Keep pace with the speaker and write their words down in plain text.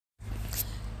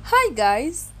Hi,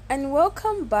 guys, and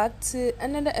welcome back to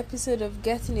another episode of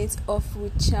Getting It Off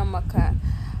with Chamaka.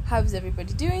 How's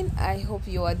everybody doing? I hope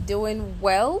you are doing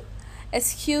well.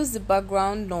 Excuse the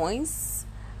background noise.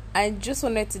 I just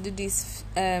wanted to do this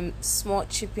small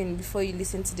chip in before you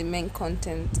listen to the main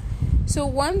content. So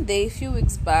one day, a few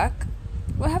weeks back,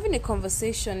 we're having a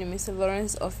conversation in Mr.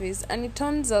 Lawrence's office, and it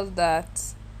turns out that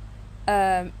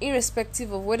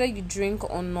irrespective of whether you drink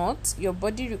or not, your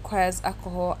body requires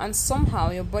alcohol, and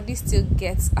somehow your body still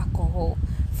gets alcohol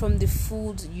from the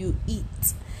food you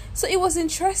eat. So it was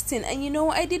interesting, and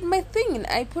I did my thing.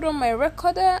 I put on my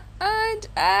recorder and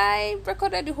I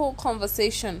recorded the whole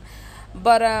conversation.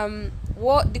 But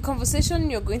what the conversation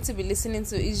you're going to be listening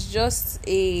to is just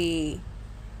a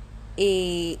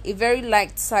very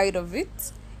light side of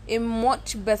it. A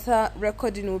much better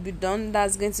recording will be done.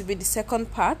 That's going to be the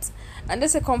second part. And the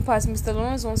second part, Mr.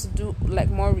 Lawrence wants to do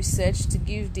more research to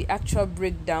give the actual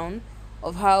breakdown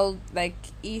of how,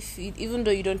 even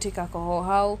though you don't take alcohol,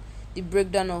 how the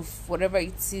breakdown of whatever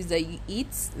it is that you eat,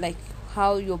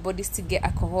 how your body still get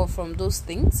alcohol from those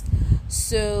things.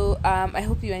 So I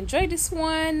hope you enjoy this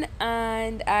one,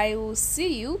 and I will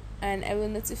see you and I will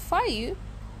notify you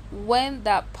when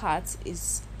that part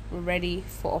is ready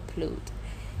for upload.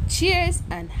 Cheers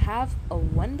and have a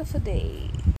wonderful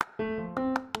day.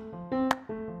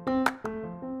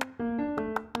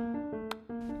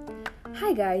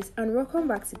 Hi guys, and welcome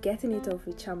back to Getting It Off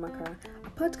with Chamaka, a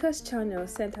podcast channel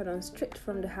centered on straight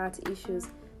from the heart issues,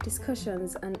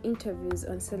 discussions and interviews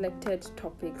on selected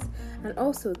topics, and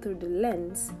also through the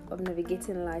lens of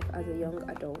navigating life as a young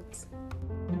adult.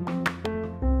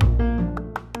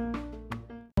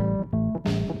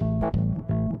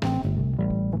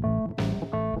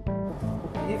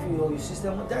 Your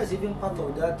system, that is even part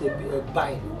of that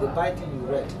the biting you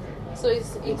read. So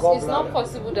it's not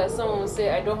possible that someone will say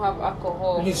I don't have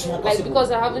alcohol,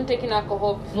 because I haven't taken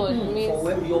alcohol before. It means for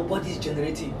when your body is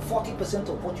generating 40%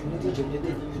 of what you need is generated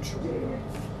in utero.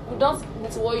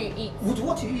 With what you eat. With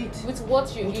what you eat. With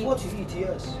what you eat. With what you eat,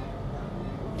 yes.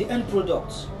 The end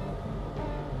products.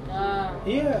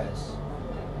 Yes.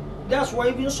 That's why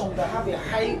even some that have a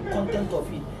high content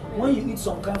of it, when you eat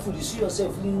some kind of food, you see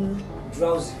yourself feeling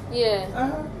drowsy.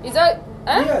 Yeah. Is that?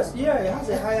 Yes. Yeah. It has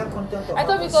a higher content of. I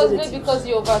thought because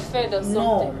you overfed or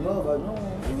something.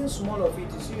 No. Even small of it,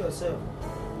 you see yourself.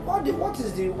 What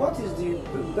is the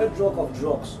bedrock of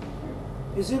drugs?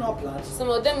 Is it not plants? Some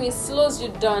of them it slows you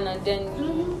down and then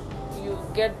you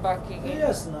get back again.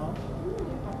 Yes, now.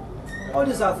 All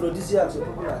these aphrodisiacs that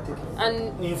people are taking,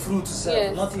 and in fruit itself,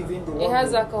 yes, not even the one. It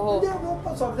has alcohol. There are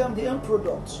parts of them, the end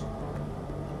products.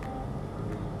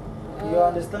 You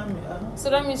understand me? So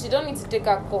that means you don't need to take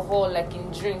alcohol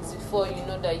in drinks before you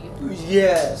know that you.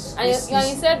 Yes. And you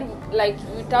said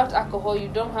without alcohol you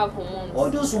don't have hormones. All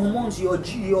those hormones, your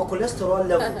cholesterol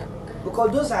level,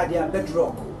 because those are their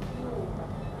bedrock.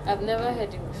 I've never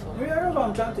heard it before. Yeah, that's what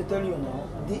I'm trying to tell you now.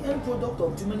 The end product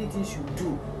of too many things you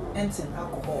do ends in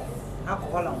alcohol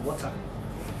and water.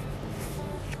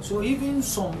 So even the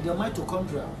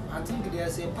mitochondria, I think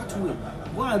there's a pathway.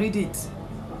 Go and read it.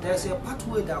 There's a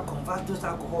pathway that converts those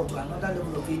alcohol to another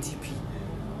level of ATP.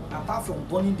 Apart from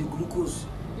burning the glucose,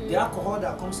 the alcohol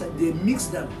that comes out, they mix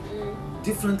them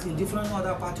differently in different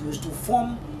other pathways to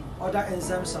form other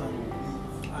enzymes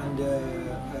and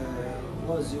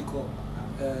what's it called?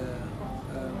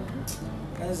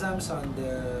 Enzymes and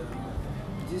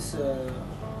this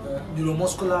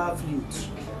neuromuscular fluids.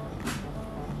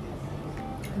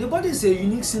 The body is a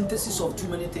unique synthesis of too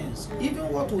many things.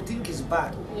 Even what we think is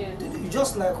bad,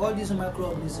 just like all these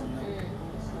microorganisms.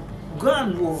 Go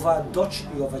and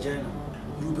overdouch your vagina,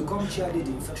 you become chair lead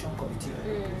infection committee.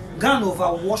 Go and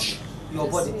overwash your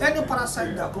body. Any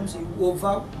parasite that comes, you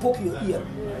over poke your ear.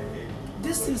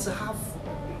 These things have,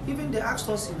 even they asked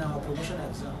us in our promotion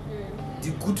exam,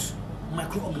 the good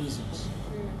microorganisms.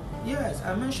 Yes,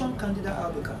 I mentioned Candida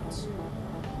albicans.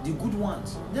 The good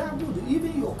ones, they are good.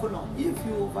 Even your colon, if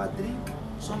you overdrink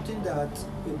something that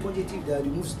a positive that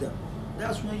removes them,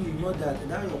 that's when you know that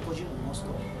your poison will not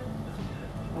stop.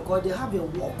 Because they have a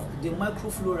work, the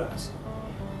microfloras.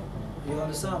 You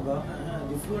understand about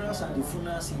the floras and the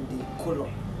faunas in the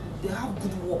colon. They have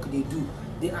good work they do.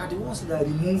 They are the ones that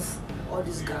remove all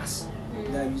this gas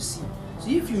that you see. So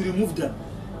if you remove them,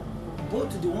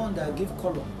 both the one that give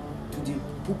color to the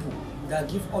poo-poo, that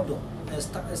give odor,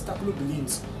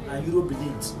 staphylobilins and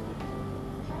urobilins,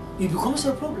 it becomes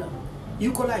a problem.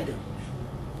 You collide them.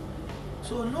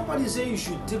 So nobody is saying you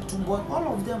should take too much.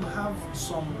 All of them have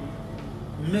some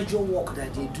major work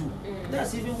that they do.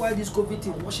 That's even why this COVID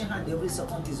thing, washing hand every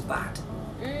second, is bad.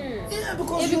 Yeah,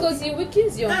 because it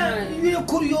weakens your hand. You're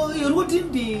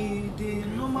eroding the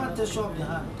normal normal texture of the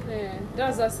hand. Yeah,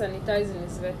 that's why sanitizing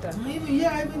is better.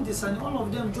 Even the sun, all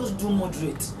of them just do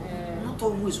moderate. Yeah. Not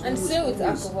always. And always, same with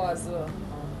always. alcohol as well.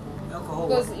 Alcohol.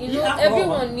 Because alcohol.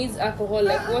 everyone needs alcohol,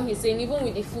 like what he's saying, even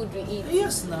with the food we eat.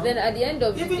 Yes, now. Then at the end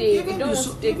of the day, we don't want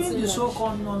to take even too the much.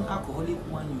 so-called non-alcoholic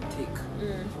one you take,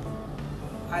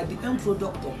 at the end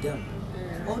product of them,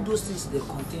 all those things they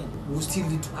contain will still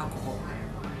lead to alcohol.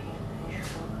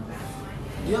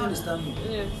 Do you understand me?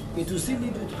 Yeah. It will still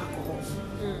lead to alcohol.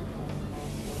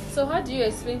 So how do you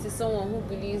explain to someone who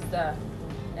believes that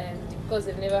because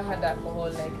they've never had alcohol,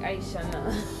 like Aisha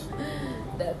now,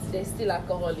 that there's still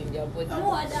alcohol in their body?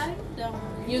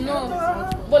 You know,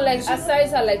 but like aside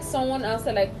her, like someone else,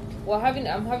 like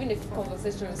I'm having a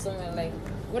conversation with someone, like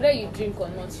whether you drink or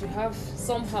not, you have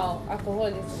somehow alcohol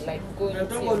is like going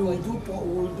into your body.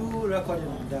 We'll do recording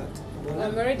on that. But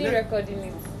I'm already recording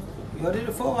it. You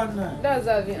already 419. That's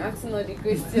why I've been asking all the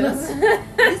questions.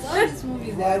 It's all these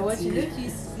movies that I watch, you don't you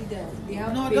see that they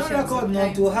have No, patience don't record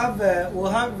now sometimes. we'll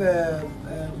have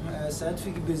a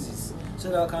scientific basis so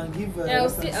that I can give Yeah, I'll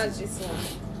still add references. this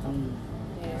one.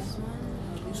 Yeah.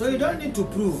 So you don't need to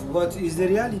prove, but it's the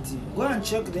reality. Go and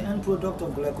check the end product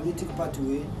of glycolytic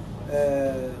pathway,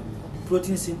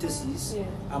 protein synthesis,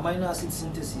 amino acid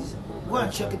synthesis. Go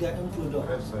and check their end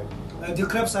product. The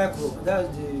Krebs cycle, that's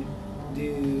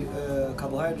the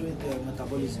carbohydrate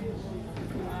metabolism.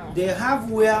 They have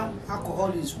where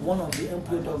alcohol is one of the end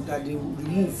products that they will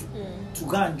remove to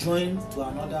go and join to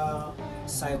another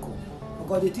cycle.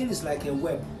 Because the thing is like a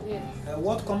web.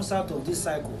 What comes out of this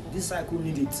cycle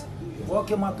need it. What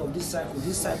came out of this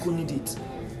cycle need it.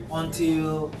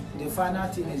 Until the final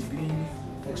thing is being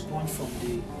expunged from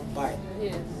the bile.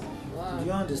 Yes. Wow. Do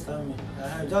you understand me?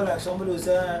 Just like somebody will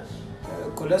say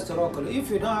cholesterol. If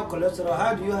you don't have cholesterol,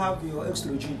 how do you have your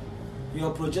estrogen?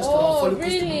 Your progesterone, Oh, follicle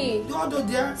really?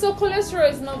 stimulation. So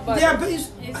cholesterol is not bad. They are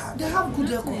based, they have good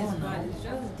Nothing alcohol is now. bad, it's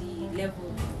just the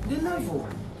level. The level.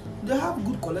 They have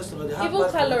good cholesterol. They have Even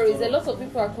bad calories. cholesterol. A lot of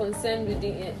people are concerned with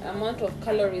the amount of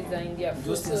calories that are in their food.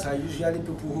 Those things So, are usually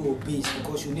people who are obese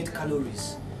because you need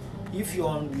calories. If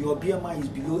your BMI is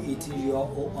below 18, you are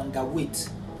underweight.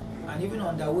 And even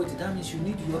underweight, that means you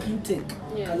need your intake.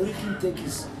 Yeah. Caloric intake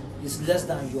is less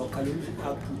than your caloric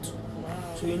output.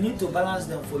 So you need to balance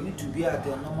them for you to be at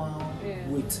the normal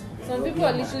weight. some Your people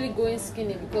are BMI. literally going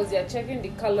skinny because they are checking the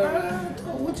calorie.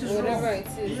 Which is whatever wrong. it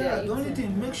is they Yeah, are the only eating.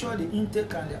 thing, make sure the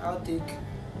intake and the outtake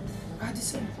are the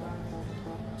same.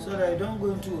 So that you don't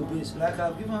go into obese. Like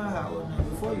I've given her own now.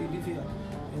 Before you leave here,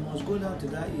 you must go down to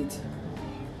that 80.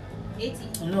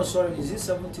 80. No, sorry, is it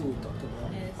 70 we talked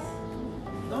about? Yes.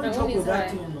 Don't My joke own is with that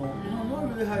high. thing, no. No, not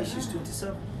really high. She's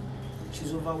 27.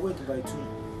 She's overweight by 2.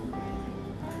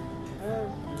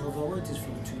 Overweight is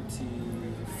from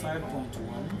 25.1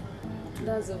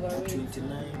 That's to overweight.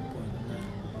 29.9.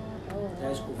 Oh,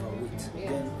 That's wow. overweight. Yeah.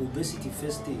 Then obesity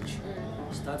first stage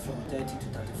start from 30 to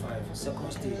 35.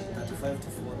 Second stage 35 to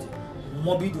 40.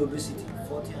 Morbid obesity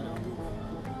 40 and above.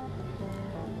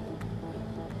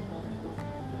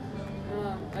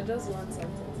 I just want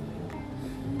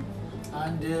something.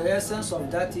 And the essence of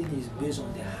that thing is based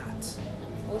on the heart.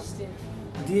 Which thing?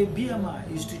 The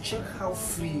BMI is to check how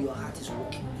free your heart is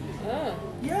working.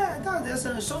 Yeah, that's the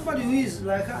essence. Somebody who is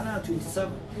like her now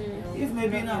 27, if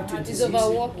maybe now 26, It's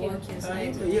overworking.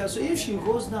 so if she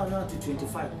goes down now to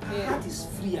 25, her heart is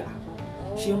freer.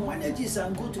 She manages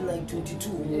and go to like 22.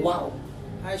 Wow,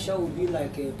 Aisha will be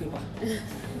like a paper.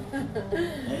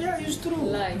 Yeah, it's true.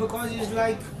 Like. Because it's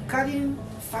like carrying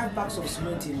 5 bags of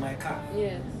cement in my car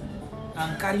Yes.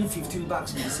 and carrying 15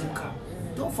 bags in the same car.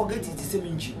 Don't forget it's the same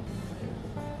engine.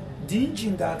 The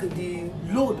engine, the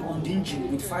load on the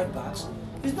engine with 5 bags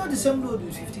is not the same load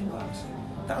with 15 bags.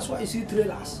 That's why you see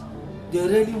trailers. They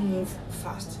really move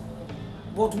fast.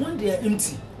 But when they are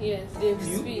empty, Yes, they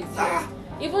speed. ah,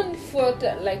 Even fuel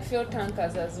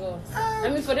tankers as well. I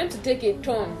mean, for them to take a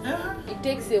turn, it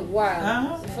takes a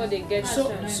while before they get So-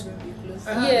 a turn.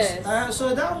 Yes.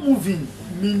 so that moving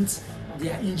means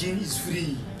their engine is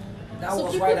free. That So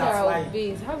was people why that they're are flying.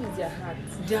 obese, how is their heart?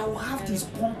 Their heart is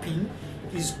pumping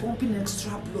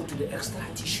extra blood to the extra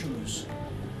tissues.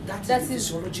 That That is is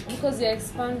physiological. because they're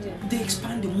expanding. They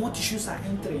expand, the more tissues are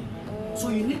entering. So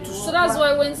you need to. So that's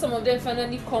why when some of them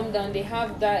finally come down, they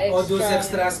have that extra. all those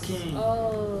extra skin.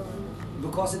 Oh,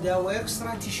 Because there were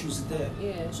extra tissues there.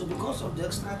 yeah. So because of the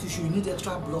extra tissue, you need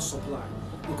extra blood supply.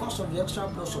 Because of the extra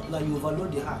blood supply, you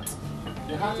overload the heart.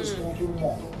 The heart is pumping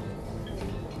more.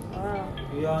 Wow.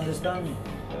 You understand me?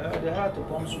 The heart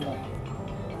pumps more.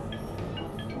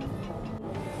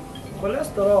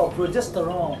 Cholesterol,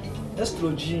 progesterone,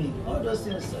 estrogen, all those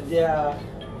things, their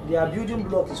building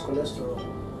block is cholesterol.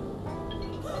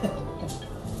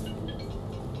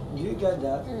 Do you get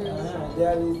that?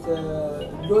 There is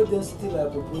low density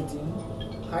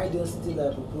lipoprotein, high density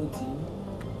lipoprotein,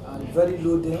 and very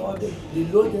low density. The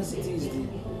low density is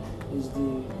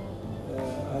the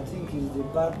I think is the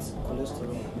bad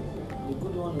cholesterol. The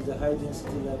good one is the high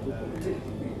density lipoprotein.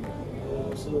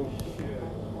 So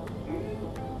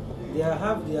they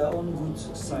have their own good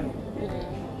side.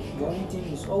 The only thing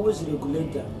is always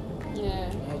regulate them.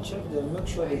 Yeah. I check them, make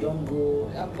sure they don't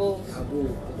go Above. They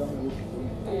don't go below.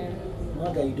 Yeah.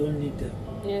 Not that you don't need them.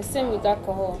 Yeah, same with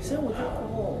alcohol. Same with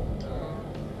alcohol.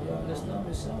 You understand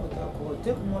me? Same with alcohol.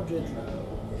 Take moderately.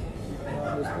 You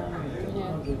understand me? Take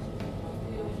moderately.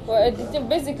 Well,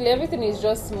 basically everything is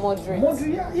just moderate.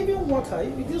 Moderate, yeah. Even water.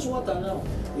 If this water now,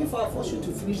 if I force you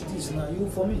to finish this now, you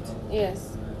vomit.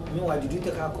 Yes. Meanwhile, did you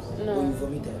take alcohol? No. Or you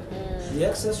vomited? The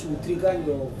excess will trigger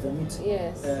your vomit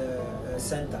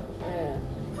center. Yeah.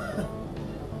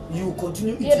 You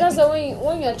continue eating. Yeah, that's why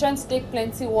when you're trying to take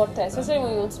plenty water, especially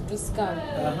when you want to do scan,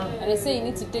 and they say you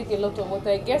need to take a lot of water,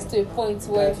 it gets to a point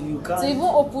where you can't to even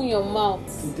open your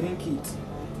mouth to drink it.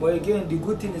 But again, the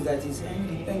good thing is that it's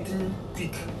emptying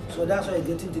quick, so that's why you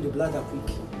get into the bladder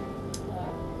quick.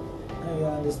 You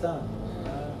understand?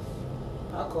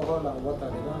 Alcohol and water,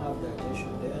 they don't have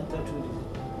digestion. They enter through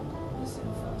this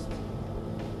thing fast.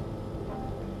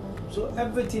 So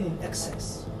everything in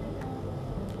excess.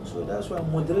 So that's why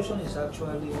moderation is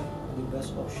actually the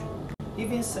best option.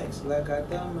 Even sex, like I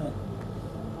tell men,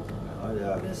 only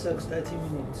having sex 30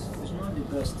 minutes is not the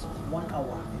best. 1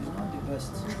 hour is not the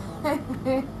best.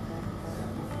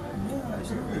 Yeah,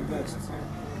 it's not the best.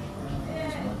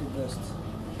 It's not the best.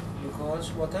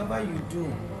 Because whatever you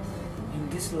do in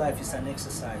this life is an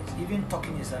exercise. Even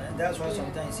talking is that's why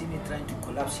sometimes you see me trying to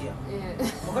collapse here. Yeah.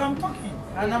 Because I'm talking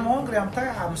and I'm hungry, I'm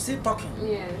tired, I'm still talking.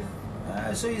 Yeah.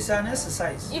 So it's an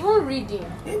exercise. Even reading.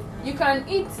 You can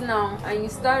eat now and you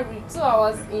start reading 2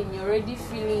 hours in, you're already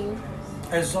feeling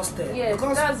exhausted. Yes,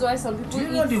 because that's why some people do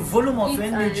you know the volume of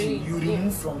energy you read.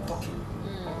 remove from talking?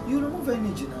 You remove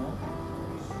energy now.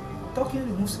 Talking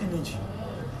removes energy.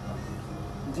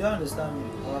 Do you understand me?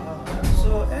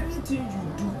 So anything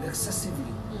you do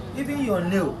excessively, even your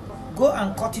nail, go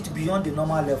and cut it beyond the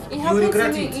normal level. You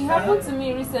regret it. It happened to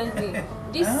me recently.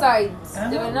 These sides,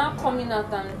 they were now coming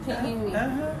out and picking me.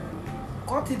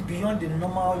 Cut it beyond the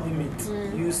normal limit.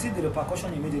 You see the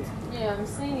repercussion immediately. Yeah, I'm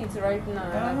seeing it right now.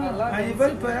 And it's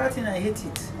very parenting, I hate it.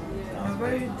 It's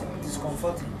very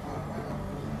discomforting.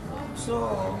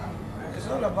 So it's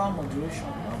all about moderation.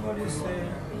 Nobody's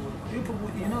saying people,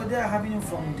 you know, they are having it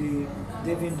from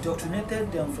they've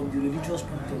indoctrinated them from the religious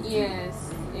point of view. Yes.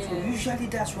 So usually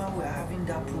that's why we're having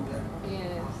that problem.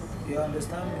 Yes. You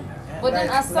understand me? But then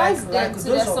aside them,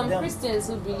 so there's some Christians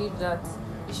who believe that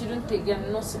you shouldn't take, they're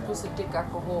not supposed to take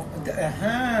alcohol.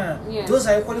 Yes. Those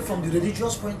are equally from the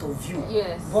religious point of view.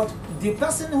 Yes. But the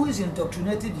person who is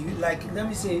indoctrinated you, like let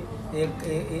me say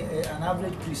an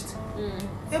average priest.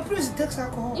 A priest takes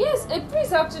alcohol. Yes, a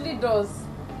priest actually does.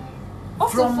 Up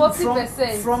to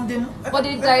 40%. But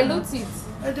they dilute it.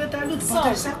 They dilute,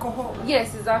 but it's alcohol.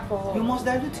 Yes, it's alcohol. You must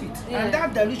dilute it. Yeah. And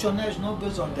that dilution now is not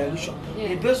based on dilution. Yeah.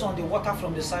 It's based on the water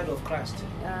from the side of Christ.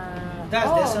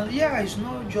 It's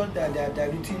not just that they are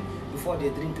diluting before they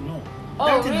drink, no.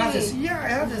 That thing has a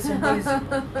symbolism.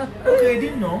 Okay, you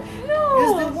didn't know? No.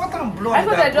 It's the water and blood. I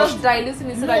thought they're just diluting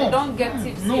it so that you don't get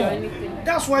tipsy or anything.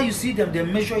 That's why you see them, they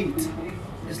measure it.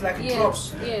 It's like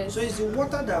drops. Yes. So it's the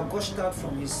water that gushed out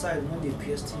from his side when they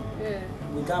pierced him.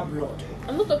 With that blood.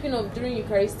 I'm not talking of during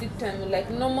Eucharistic time, like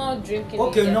normal drinking.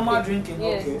 Okay, normal drinking.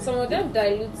 Yes. Okay. Some of them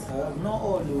dilute. Not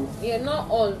all though. Yeah, not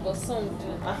all, but some do.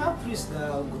 I have priests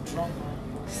that are good drunk.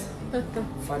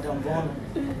 Father Bono.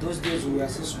 Those days we were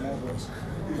still small boys.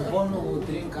 Bono will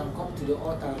drink and come to the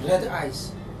altar, red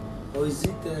eyes. Or is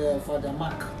it Father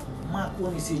Mark? Mark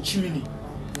when he say chimney,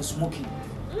 the smoking.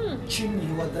 Chimney,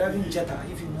 he was driving Jetta,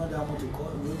 if you know that what to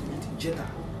call it, Jetta.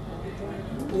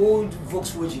 Old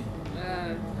Volkswagen.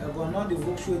 But not the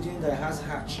Volkswagen that has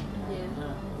hatch.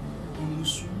 He will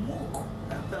smoke.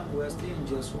 That time we were still in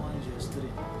just 1, just 3.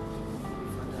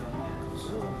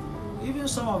 So even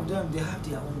some of them, they have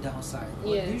their own downside.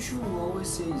 But the issue we always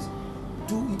say is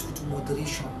do it with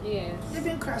moderation. Yes.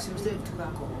 Even Christ himself took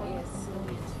alcohol. Yes.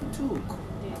 He took.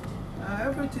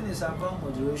 Everything is about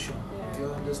moderation. You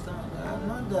understand?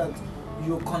 Not that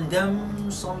you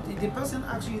condemn something. The person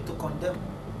asks you to condemn.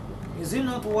 Is it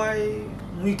not why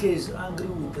Mwike is angry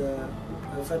with the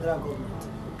federal government?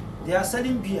 They are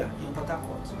selling beer in Port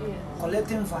Harcourt,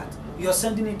 collecting VAT. You are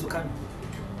sending it to Kano.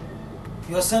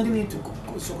 You are sending it to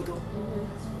Sokoto.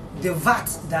 The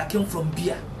VAT that came from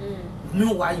beer.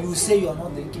 Meanwhile, you say you are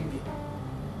not drinking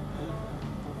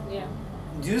beer.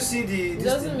 Do you see the? It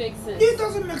doesn't make sense. It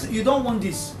doesn't make sense. You don't want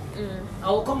this. I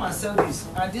will come and sell this,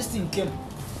 and this thing came.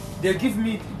 They give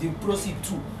me the proceed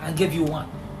too, and gave you one,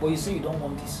 but you say you don't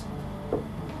want this.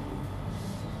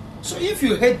 So if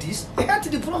you hate this, hate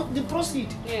the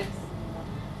proceed. Yes.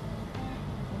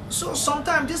 So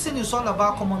sometimes this thing is all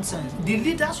about common sense. The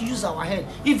leaders use our head,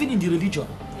 even in the religion.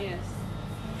 Yes.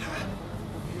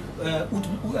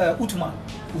 Uthman,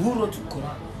 who wrote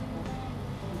Quran?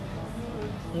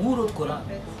 Who wrote Quran?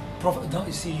 Prophet, don't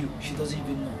you see you? She doesn't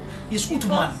even know. It's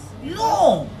Uthman.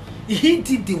 No, he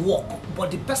did the work,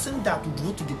 but the person that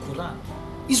wrote the Quran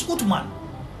is Uthman.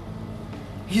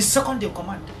 He's second in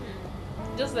command.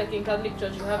 Just like in Catholic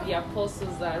Church, you have the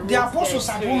apostles that wrote. The apostles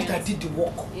are the ones that did the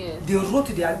work. Yes. They wrote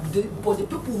but the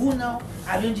people who now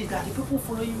arrange it are the people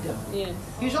following them. Yes.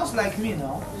 It's just like me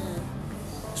now.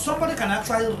 Somebody can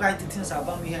actually write the things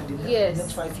about me here in the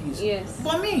next 5 years. Yes.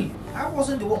 But me, I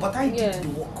wasn't the one, but I did the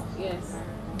work. Yes.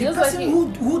 The just person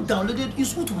like who downloaded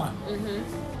is Uthman.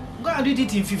 Go and read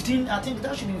it in 15, I think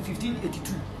that should be in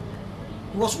 1582.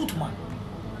 It was Uthman.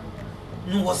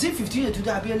 No, was it 1582?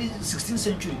 That barely 16th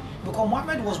century. Because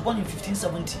Muhammad was born in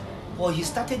 1570. Or he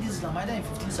started Islam either in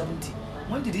 1570.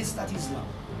 When did he start Islam?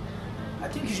 I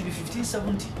think it should be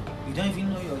 1570. You don't even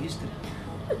know your history.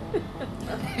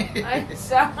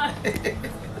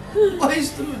 But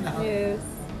it's true now. Yes.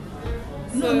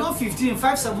 No, So, not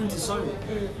 570, sorry.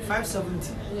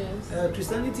 570. yes.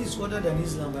 Christianity is older than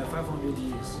Islam by 500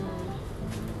 years.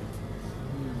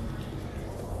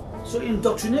 So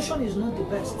indoctrination is not the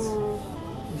best.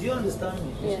 Do you understand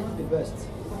me? It's not the best.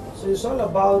 So it's all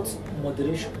about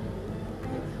moderation.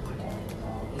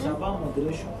 It's about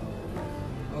moderation.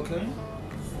 Okay?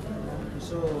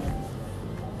 So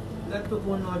let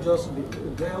people not just be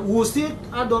there. We'll still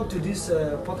add up to this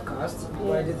podcast.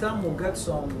 By the time we'll get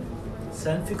some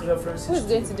scientific references. Who's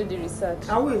going to do the research?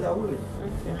 I will. Okay.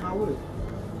 I will.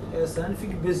 A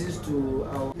scientific basis to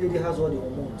our lady has all the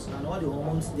hormones, and all the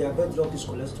hormones, their bedrock is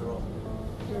cholesterol.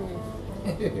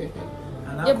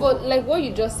 And Yeah, but like what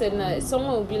you just said now,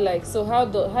 someone will be like, so how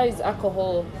is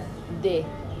alcohol there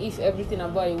if everything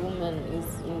about a woman is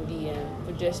in the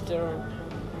progesterone?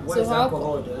 Why so is how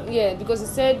alcohol there? Yeah, because it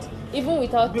said even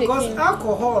without taking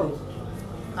alcohol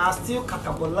are still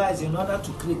catabolized in order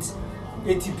to create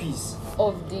ATPs,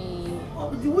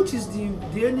 which is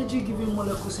the energy giving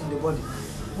molecules in the body.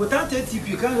 Without ATP,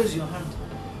 you can't raise your hand.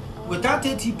 Without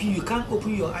ATP, you can't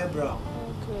open your eyebrow.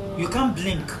 Okay. You can't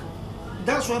blink.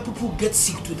 That's why people get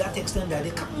sick to that extent that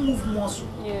they can't move muscle.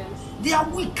 Yes. They are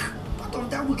weak. Part of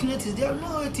that weakness is there are no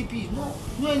ATP, no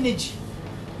energy.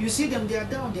 You see them, they are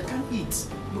down, they can't eat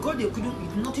because they couldn't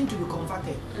eat, nothing to be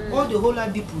converted. All the whole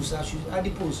adipose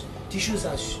tissues,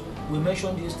 as we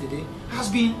mentioned yesterday, has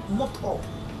been mopped up.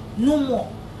 No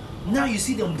more. Now you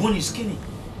see them bony, skinny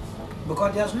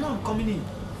because there's none coming in.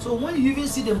 So when you even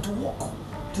see them to walk,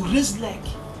 to raise leg,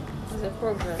 It's a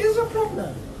problem. it's a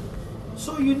problem.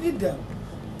 So you need them.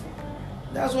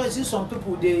 That's why I see some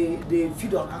people they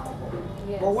feed on alcohol.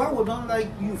 Yes. But why we don't like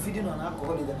you feeding on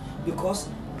alcohol is that because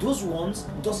those ones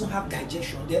doesn't have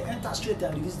digestion. They enter straight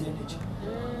and release the energy.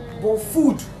 But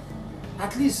food,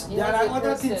 at least You there have are to other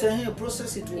process. things and here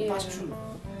process it will pass Yeah. through.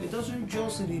 It doesn't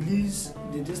just release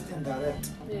the distance direct.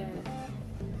 Yeah.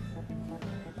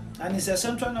 And it's a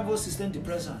central nervous system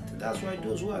depressant. That's why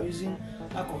those who are using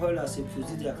alcohol as a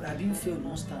aphrodisiac are being failed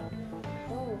most time.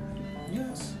 Oh.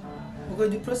 Yes.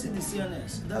 Because depressing the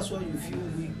CNS. That's why you feel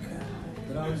weak,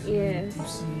 drowsy, Yes.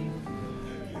 tipsy.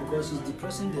 Because it's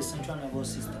depressing the central nervous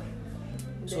system.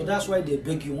 So that's why they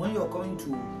beg you when you're going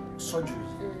to surgery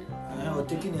or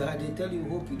taking a high, they tell you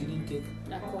hope you didn't take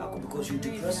alcohol because you're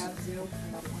depressed.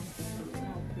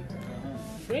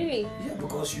 Really? Yeah,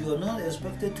 because you are not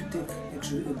expected to take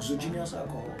exogenous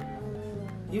alcohol.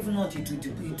 If not,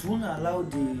 it won't allow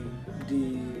the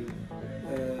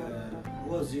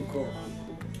what's it called?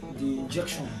 The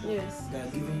injection Yes. that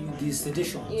are giving you the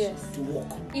sedation to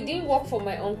work. It didn't work for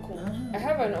my uncle. I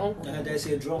have an uncle. There's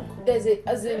a drunk.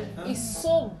 It's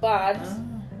so bad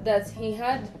that he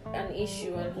had an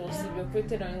issue and was to be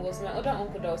operated on. It was my other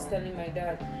uncle that was telling my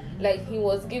dad. Like he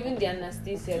was given the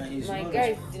anesthesia. My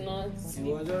guy did not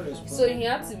sleep. So he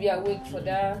had to be awake for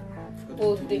that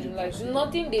whole thing. Like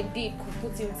nothing they did could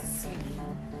put him to sleep.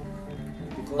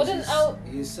 Because But then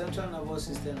his central nervous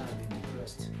system has been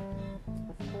depressed.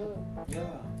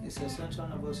 Yeah, it's a central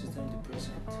nervous system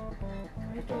depressant. No,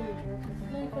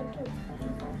 you can talk.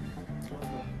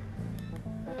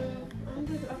 I'm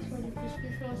going to ask for the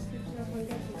prescription slips so I can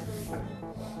get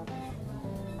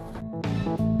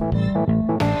it.